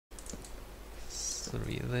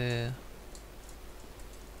3 there.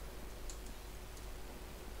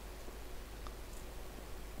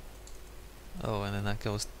 Oh, and then that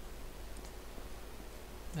goes...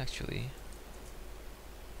 Actually...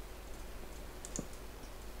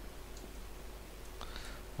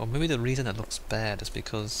 Or maybe the reason it looks bad is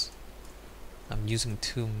because I'm using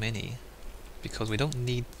too many. Because we don't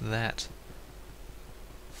need that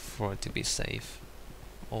for it to be safe.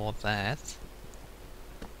 Or that.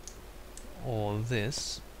 Or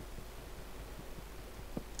this.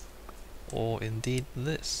 Or indeed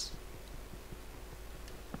this.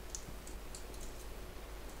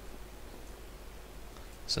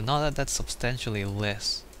 So now that that's substantially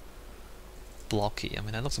less blocky, I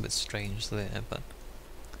mean that looks a bit strange there, but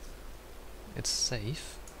it's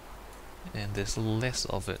safe and there's less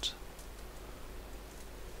of it.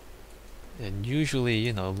 And usually,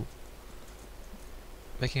 you know,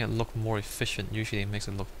 making it look more efficient usually makes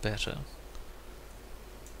it look better.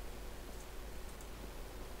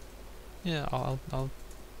 Yeah,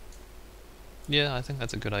 yeah, I think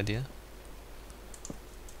that's a good idea.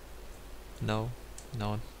 No,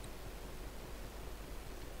 no.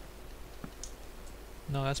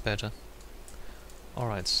 No, that's better.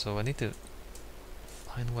 Alright, so I need to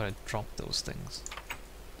find where I dropped those things.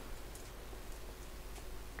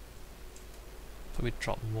 Probably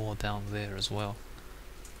drop more down there as well.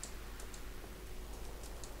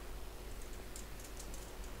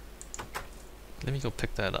 Let me go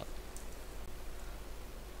pick that up.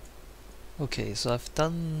 Okay, so I've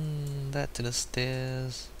done that to the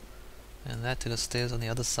stairs and that to the stairs on the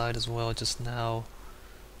other side as well just now.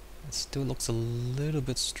 It still looks a little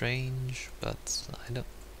bit strange, but I don't...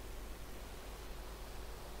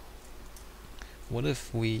 What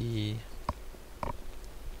if we...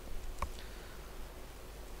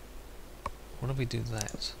 What if we do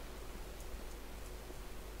that?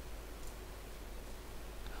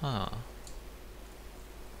 Huh.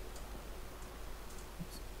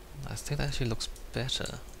 I think that actually looks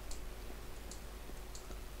better.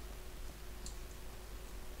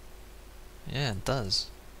 Yeah, it does.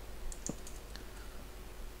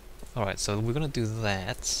 Alright, so we're gonna do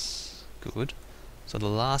that. Good. So the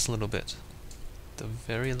last little bit. The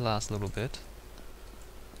very last little bit.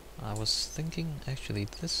 I was thinking actually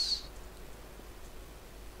this...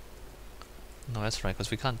 No, that's right,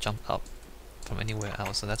 because we can't jump up from anywhere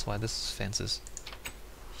else, so that's why this fence is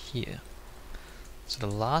here. So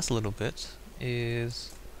the last little bit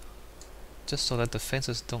is just so that the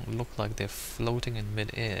fences don't look like they're floating in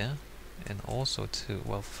mid-air, and also to,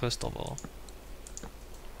 well, first of all,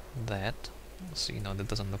 that, so you know that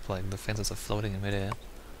doesn't look like the fences are floating in mid-air.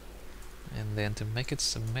 And then to make it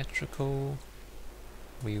symmetrical,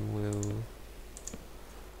 we will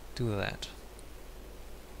do that.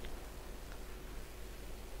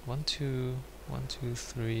 1, 2, 1, 2,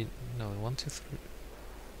 3, no, 1, 2, 3,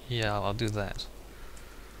 yeah, I'll do that.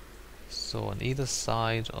 So on either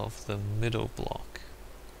side of the middle block.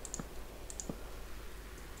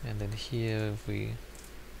 And then here if we...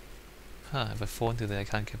 if I fall into there I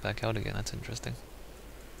can't get back out again, that's interesting.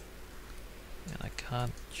 And I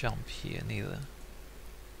can't jump here neither.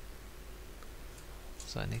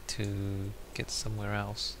 So I need to get somewhere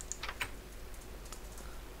else.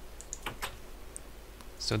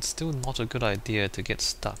 So it's still not a good idea to get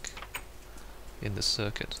stuck in the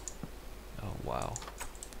circuit. Oh wow.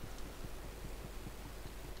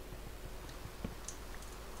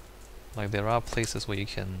 Like there are places where you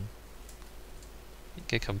can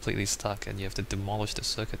get completely stuck and you have to demolish the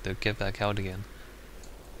circuit to get back out again.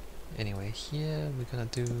 Anyway, here we're gonna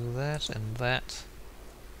do that and that.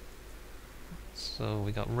 So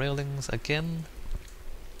we got railings again.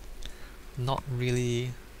 Not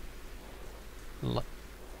really...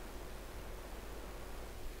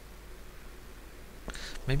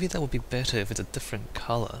 Maybe that would be better if it's a different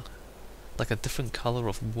color. Like a different color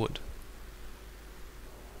of wood.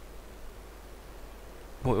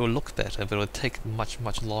 Well, it will look better, but it will take much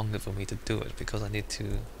longer for me to do it because I need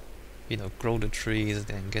to, you know, grow the trees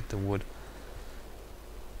and get the wood.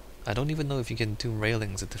 I don't even know if you can do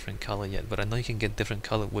railings a different color yet, but I know you can get different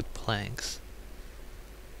color wood planks.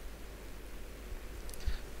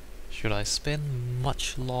 Should I spend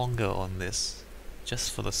much longer on this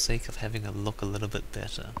just for the sake of having it look a little bit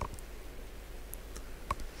better?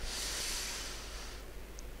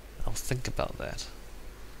 I'll think about that.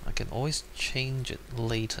 I can always change it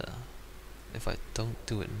later if I don't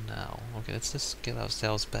do it now. Okay, let's just get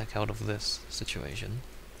ourselves back out of this situation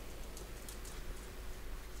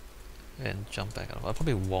and jump back out. I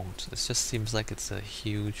probably won't. It just seems like it's a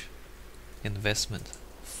huge investment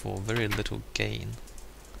for very little gain.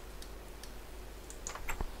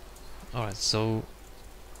 Alright, so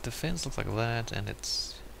the fence looks like that, and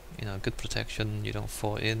it's, you know, good protection. You don't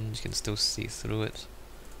fall in. You can still see through it.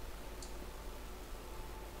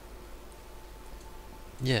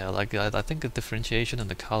 Yeah, like I think the differentiation in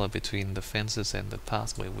the color between the fences and the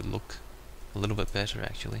pathway would look a little bit better,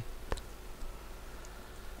 actually.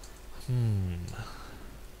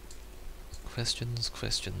 Questions,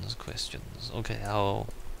 questions, questions. Okay, I'll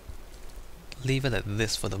leave it at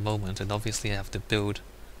this for the moment, and obviously I have to build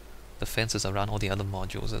the fences around all the other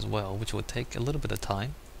modules as well, which will take a little bit of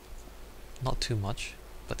time. Not too much,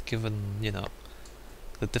 but given, you know,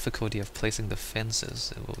 the difficulty of placing the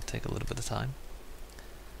fences, it will take a little bit of time.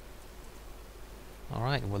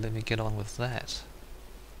 Alright, well, let me get on with that.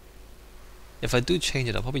 If I do change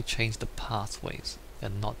it, I'll probably change the pathways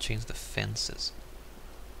and not change the fences.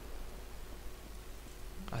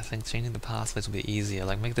 I think changing the pathways will be easier.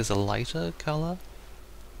 Like, make this a lighter color.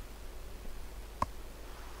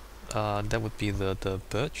 That would be the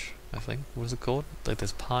birch, I think. What is it called? Like,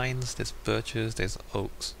 there's pines, there's birches, there's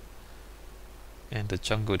oaks. And the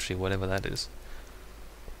jungle tree, whatever that is.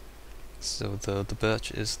 So the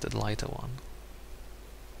birch is the lighter one.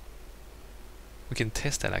 We can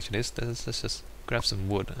test that actually. Let's just grab some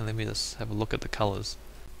wood and let me just have a look at the colors.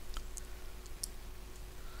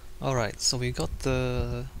 Alright, so we got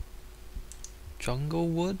the jungle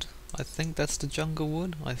wood. I think that's the jungle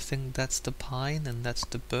wood. I think that's the pine and that's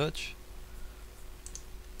the birch.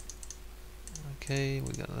 Okay,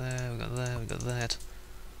 we got that, we got that, we got that.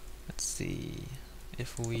 Let's see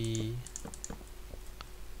if we...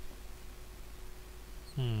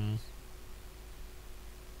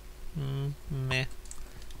 meh.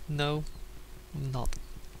 No,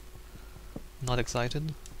 not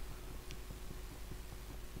excited.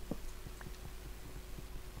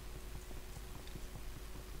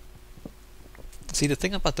 See, the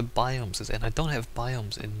thing about the biomes is, and I don't have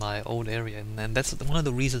biomes in my old area, and that's one of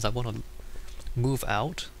the reasons I want to move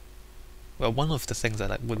out. Well, one of the things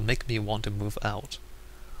that would make me want to move out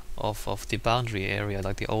of the boundary area,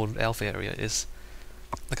 like the old elf area, is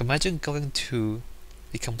like, imagine going to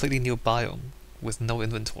a completely new biome with no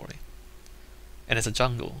inventory, and it's a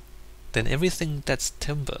jungle. Then everything that's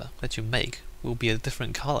timber that you make will be a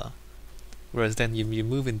different color, whereas then you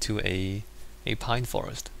move into a pine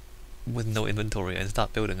forest with no inventory and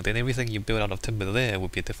start building, then everything you build out of timber there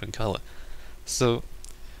would be a different color. So,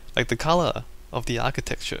 like, the color of the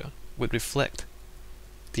architecture would reflect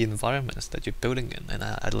the environments that you're building in, and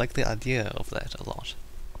I like the idea of that a lot.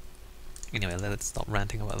 Anyway, let's stop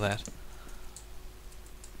ranting about that.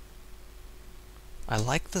 I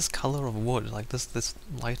like this color of wood, like this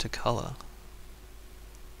lighter color.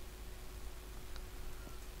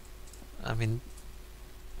 I mean,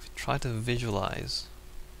 if you try to visualize,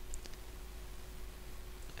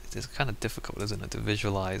 it's kind of difficult, isn't it, to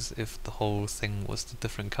visualize if the whole thing was a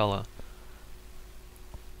different color.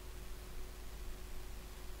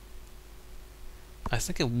 I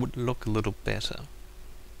think it would look a little better,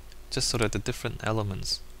 just so that the different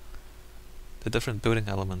elements, the different building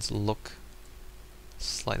elements look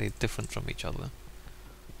slightly different from each other.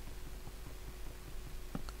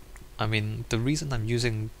 I mean, the reason I'm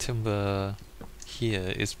using timber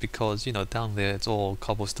here is because, you know, down there it's all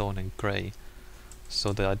cobblestone and grey.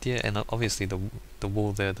 So the idea, and obviously the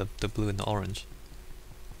wool there, the blue and the orange.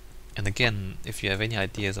 And again, if you have any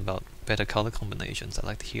ideas about better color combinations, I'd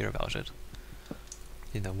like to hear about it.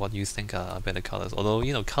 You know, what you think are better colors. Although,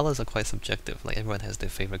 you know, colors are quite subjective. Like, everyone has their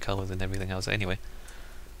favorite colors and everything else. Anyway,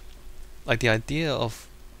 like, the idea of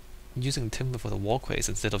using timber for the walkways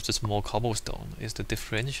instead of just more cobblestone is to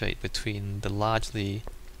differentiate between the largely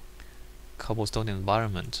cobblestone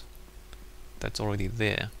environment that's already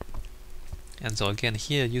there. And so again,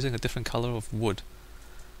 here, using a different color of wood,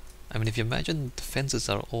 I mean, if you imagine the fences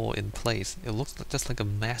are all in place, it looks just like a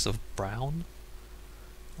mass of brown.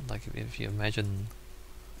 Like, if you imagine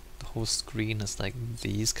the whole screen is like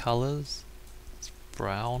these colors, it's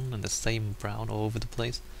brown and the same brown all over the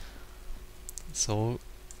place. So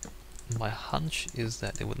my hunch is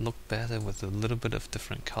that it would look better with a little bit of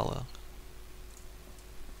different color.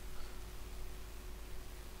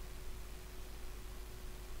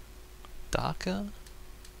 Darker?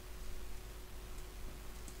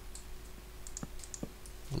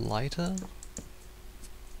 Lighter?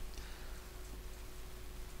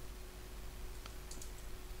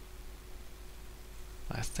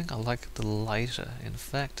 I think I like the lighter. In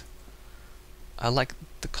fact, I like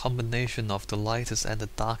the combination of the lightest and the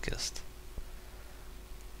darkest.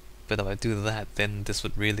 But if I do that, then this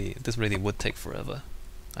really would take forever.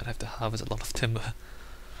 I'd have to harvest a lot of timber.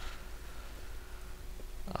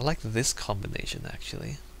 I like this combination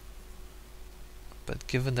actually. But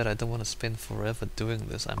given that I don't want to spend forever doing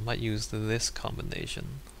this, I might use this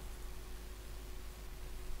combination.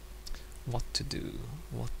 What to do?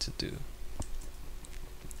 What to do?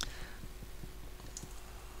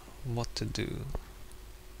 What to do?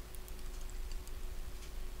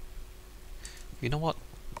 You know what?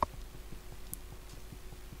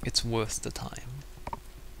 It's worth the time,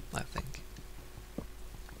 I think.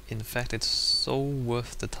 In fact, it's so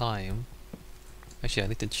worth the time. Actually, I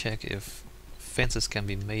need to check if fences can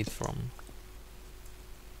be made from...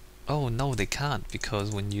 Oh no, they can't, because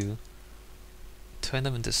when you turn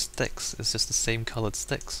them into sticks, it's just the same colored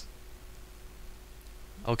sticks.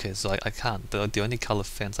 Okay, so I can't. The only color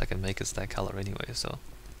fence I can make is that color anyway, so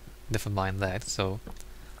never mind that. So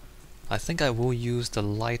I think I will use the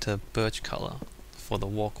lighter birch color for the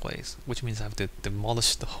walkways, which means I have to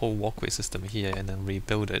demolish the whole walkway system here and then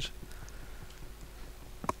rebuild it.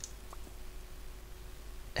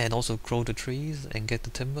 And also grow the trees and get the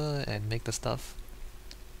timber and make the stuff.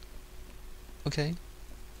 Okay.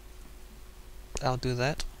 I'll do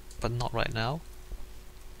that, but not right now.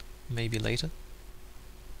 Maybe later.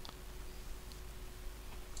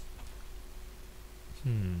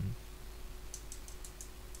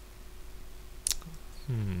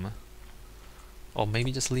 Or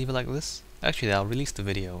maybe just leave it like this? Actually, I'll release the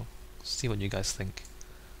video. See what you guys think.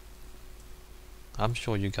 I'm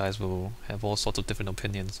sure you guys will have all sorts of different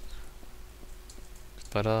opinions.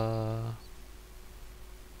 But well,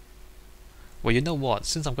 you know what?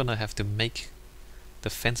 Since I'm gonna have to make the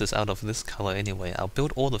fences out of this color anyway, I'll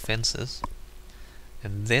build all the fences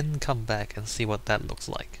and then come back and see what that looks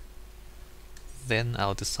like. Then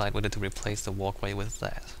I'll decide whether to replace the walkway with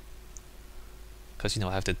that. Because, you know,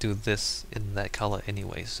 I have to do this in that color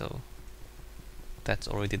anyway, so that's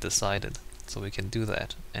already decided. So we can do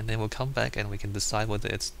that, and then we'll come back and we can decide whether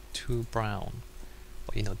it's too brown,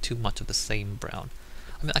 or, you know, too much of the same brown.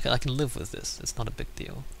 I mean, I can live with this, it's not a big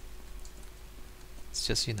deal. It's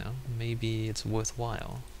just, you know, maybe it's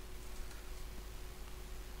worthwhile.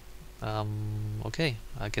 Okay,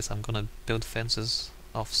 I guess I'm gonna build fences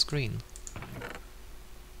off screen.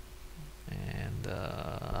 And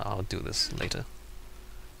I'll do this later.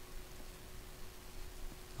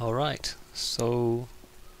 Alright, so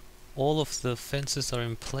all of the fences are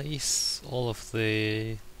in place, all of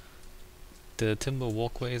the timber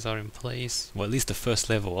walkways are in place, well, at least the first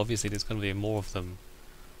level. Obviously there's going to be more of them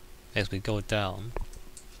as we go down.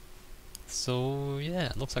 So yeah,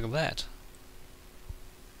 it looks like that.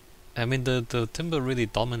 I mean, the timber really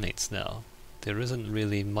dominates now. There isn't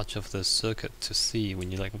really much of the circuit to see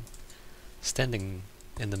when you're like standing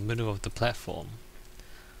in the middle of the platform.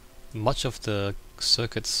 Much of the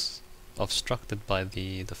circuit's obstructed by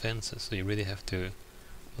the fences, so you really have to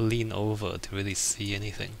lean over to really see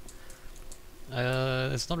anything.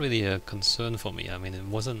 It's not really a concern for me. I mean, it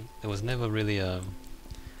was never really a,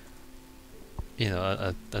 you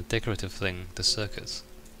know, a decorative thing, the circuits.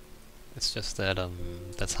 It's just that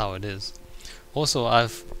that's how it is. Also,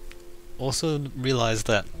 I've also realized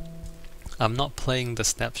that I'm not playing the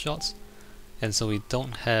snapshots, and so we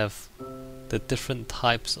don't have the different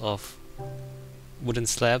types of wooden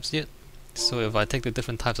slabs yet. So if I take the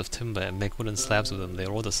different types of timber and make wooden slabs with them,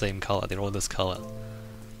 they're all the same color, they're all this color.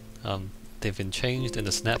 They've been changed in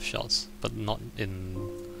the snapshots, but not in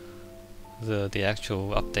the actual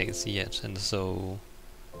updates yet, and so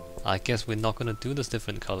I guess we're not gonna do this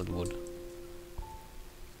different colored wood.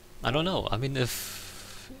 I don't know, I mean,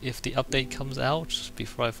 if the update comes out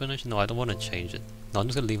before I finish, no, I don't want to change it. No, I'm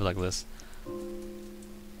just gonna leave it like this.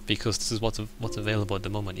 Because this is what's available at the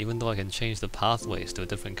moment. Even though I can change the pathways to a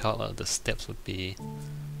different color, the steps would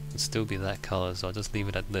still be that color, so I'll just leave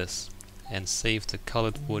it at this and save the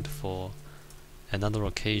colored wood for another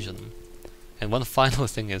occasion. And one final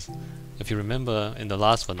thing is, if you remember in the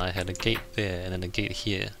last one I had a gate there and then a gate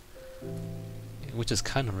here, which is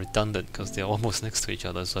kind of redundant because they're almost next to each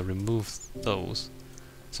other, so I removed those.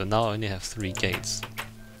 So now I only have 3 gates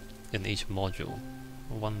in each module.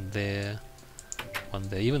 One there, one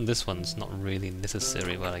there. Even this one's not really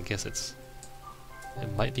necessary, but I guess it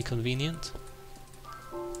might be convenient.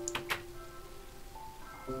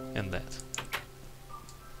 And that.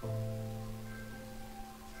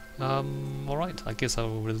 Alright, I guess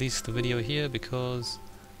I'll release the video here because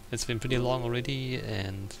it's been pretty long already,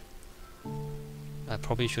 and I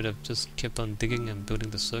probably should have just kept on digging and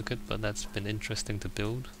building the circuit, but that's been interesting to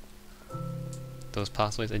build. Those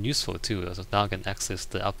pathways, and useful too, so now I can access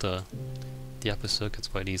the upper circuits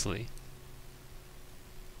quite easily.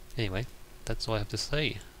 Anyway, that's all I have to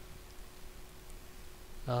say.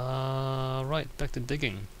 Right, back to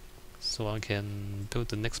digging, so I can build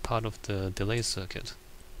the next part of the delay circuit.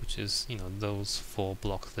 which is, you know, those 4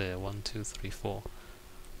 blocks there, 1, 2, 3, 4.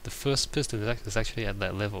 The first piston is actually at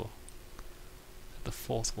that level, the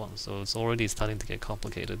 4th one, so it's already starting to get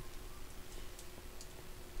complicated.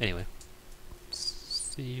 Anyway,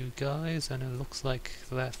 see you guys, and it looks like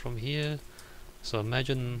that from here. So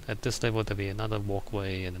imagine at this level there'll be another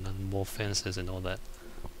walkway and then more fences and all that.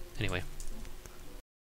 Anyway,